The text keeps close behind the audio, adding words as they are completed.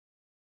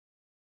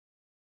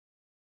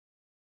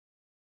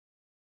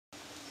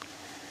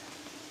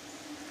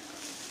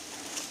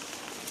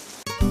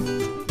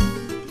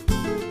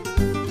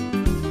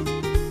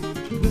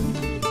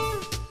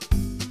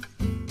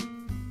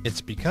It's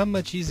become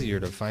much easier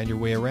to find your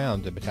way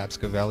around to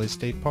Patapsco Valley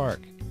State Park,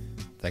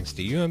 thanks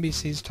to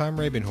UMBC's Tom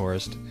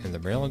Rabenhorst and the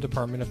Maryland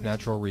Department of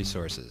Natural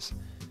Resources.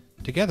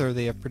 Together,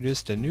 they have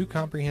produced a new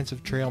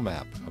comprehensive trail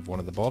map of one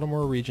of the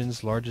Baltimore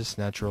region's largest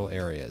natural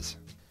areas.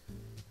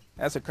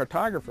 As a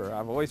cartographer,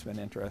 I've always been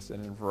interested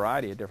in a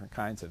variety of different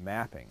kinds of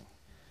mapping,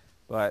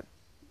 but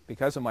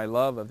because of my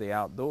love of the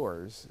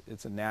outdoors,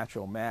 it's a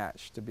natural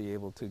match to be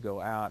able to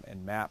go out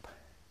and map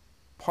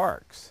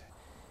parks.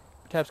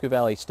 Patapsco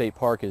Valley State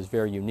Park is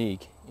very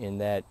unique in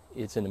that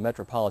it's in a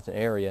metropolitan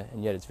area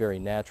and yet it's very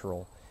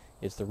natural.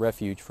 It's the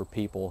refuge for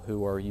people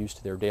who are used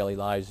to their daily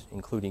lives,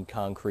 including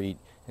concrete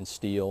and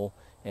steel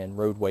and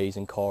roadways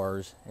and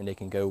cars, and they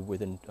can go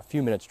within a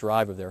few minutes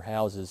drive of their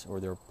houses or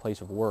their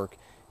place of work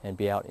and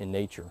be out in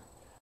nature.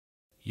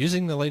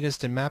 Using the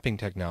latest in mapping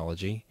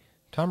technology,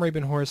 Tom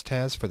Rabenhorst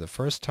has for the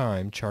first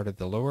time charted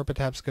the lower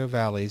Patapsco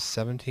Valley's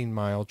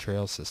 17-mile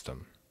trail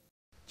system.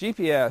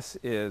 GPS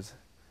is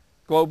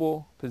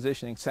Global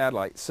Positioning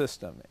Satellite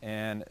System,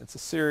 and it's a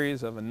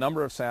series of a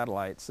number of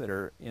satellites that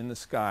are in the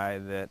sky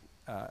that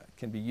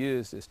can be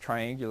used as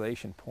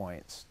triangulation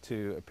points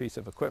to a piece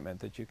of equipment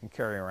that you can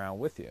carry around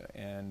with you.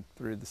 And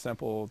through the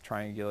simple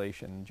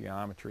triangulation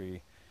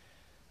geometry,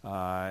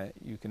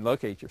 you can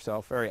locate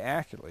yourself very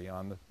accurately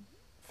on the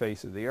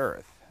face of the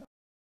earth.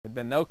 There had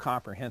been no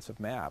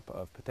comprehensive map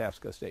of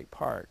Patapsco State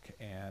Park,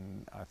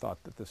 and I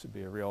thought that this would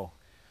be a real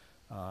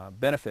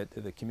benefit to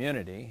the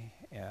community,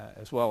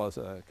 as well as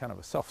a kind of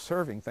a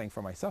self-serving thing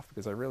for myself,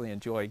 because I really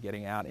enjoy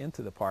getting out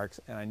into the parks,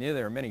 and I knew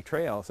there were many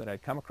trails that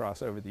I'd come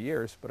across over the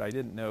years, but I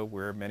didn't know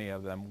where many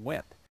of them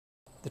went.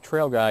 The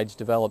trail guides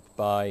developed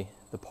by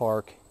the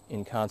park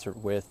in concert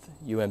with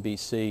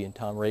UMBC and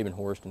Tom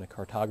Rabenhorst in the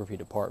cartography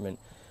department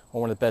are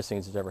one of the best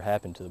things that's ever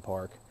happened to the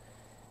park.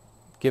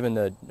 Given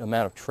the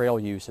amount of trail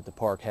use that the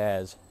park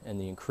has and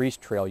the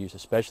increased trail use,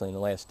 especially in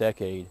the last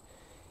decade,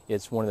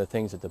 it's one of the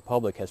things that the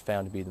public has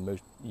found to be the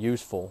most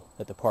useful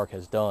that the park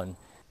has done.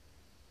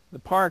 The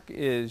park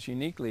is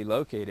uniquely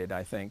located,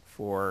 I think,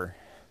 for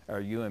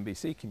our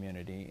UMBC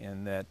community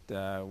in that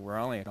we're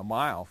only a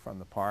mile from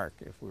the park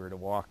if we were to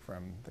walk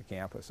from the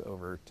campus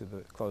over to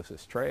the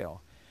closest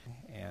trail,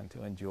 and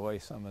to enjoy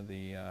some of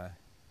the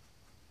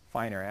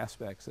finer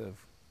aspects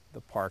of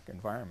the park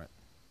environment.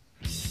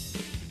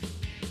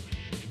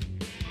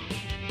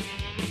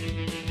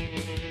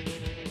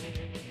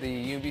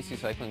 The UMBC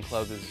Cycling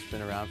Club has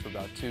been around for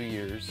about 2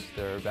 years.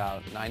 There are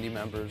about 90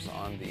 members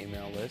on the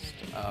email list.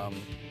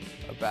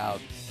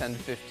 About 10 to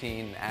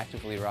 15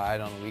 actively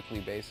ride on a weekly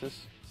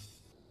basis.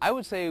 I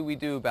would say we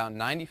do about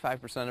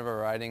 95% of our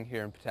riding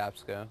here in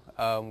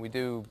Patapsco. We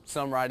do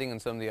some riding in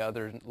some of the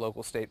other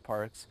local state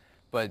parks,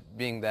 but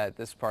being that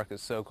this park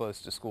is so close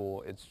to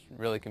school, it's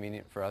really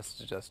convenient for us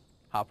to just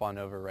hop on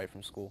over right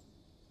from school.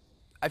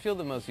 I feel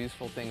the most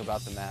useful thing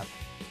about the map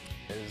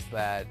is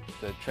that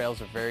the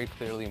trails are very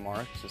clearly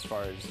marked as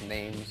far as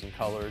names and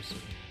colors.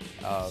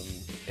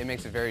 It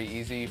makes it very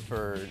easy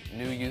for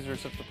new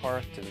users of the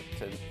park to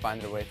find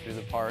their way through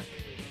the park,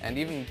 and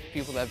even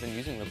people that have been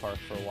using the park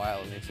for a while,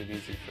 it makes it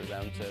easy for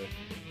them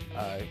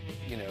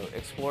to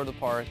explore the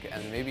park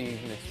and maybe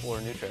even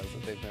explore new trails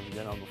that they've never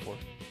been on before.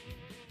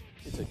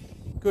 It's a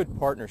good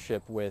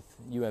partnership with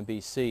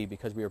UMBC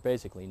because we are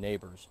basically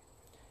neighbors.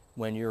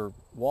 When you're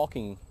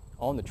walking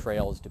on the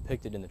trails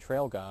depicted in the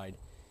trail guide,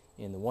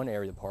 in the one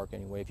area of the park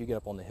anyway, if you get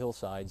up on the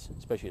hillsides,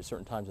 especially at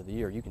certain times of the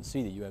year, you can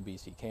see the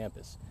UMBC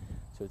campus.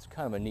 So it's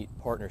kind of a neat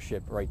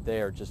partnership right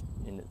there, just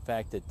in the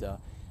fact that an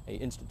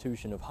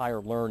institution of higher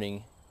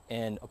learning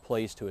and a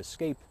place to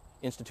escape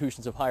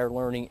institutions of higher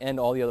learning and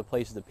all the other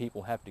places that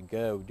people have to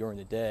go during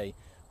the day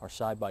are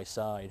side by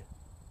side.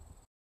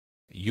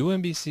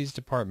 UMBC's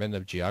Department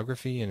of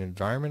Geography and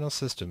Environmental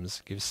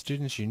Systems gives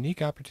students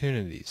unique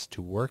opportunities to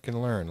work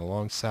and learn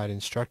alongside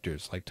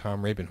instructors like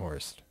Tom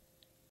Rabenhorst.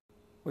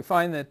 We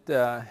find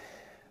that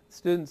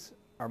students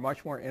are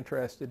much more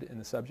interested in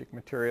the subject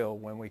material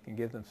when we can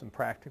give them some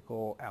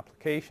practical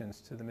applications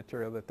to the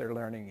material that they're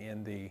learning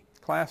in the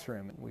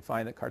classroom. We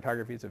find that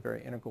cartography is a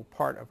very integral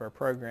part of our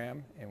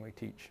program, and we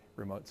teach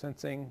remote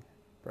sensing,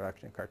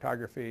 production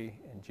cartography,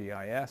 and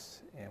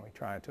GIS, and we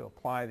try to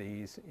apply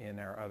these in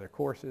our other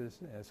courses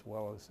as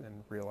well as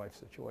in real-life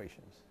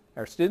situations.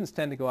 Our students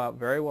tend to go out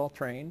very well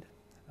trained.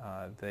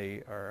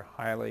 They are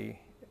highly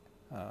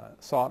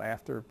sought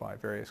after by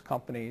various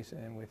companies,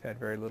 and we've had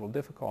very little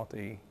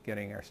difficulty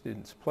getting our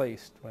students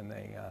placed when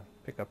they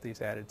pick up these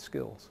added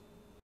skills.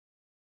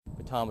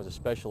 But Tom was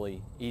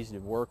especially easy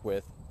to work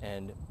with,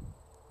 and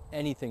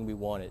anything we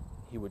wanted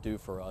he would do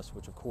for us,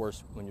 which of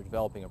course when you're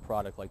developing a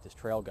product like this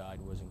trail guide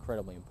was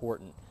incredibly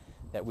important,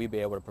 that we be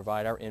able to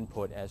provide our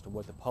input as to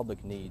what the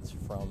public needs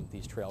from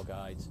these trail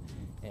guides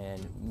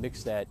and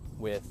mix that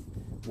with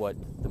what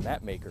the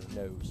map maker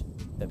knows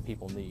that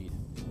people need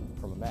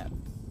from a map.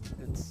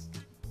 It's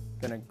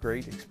been a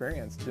great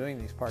experience doing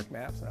these park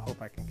maps, and I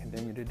hope I can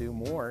continue to do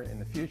more in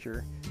the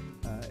future.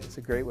 It's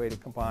a great way to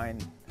combine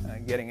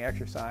getting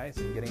exercise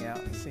and getting out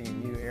and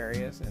seeing new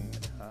areas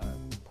and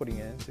putting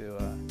it into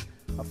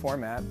a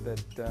format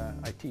that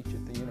I teach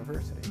at the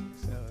university.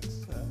 So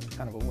it's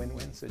kind of a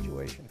win-win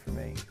situation for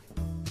me.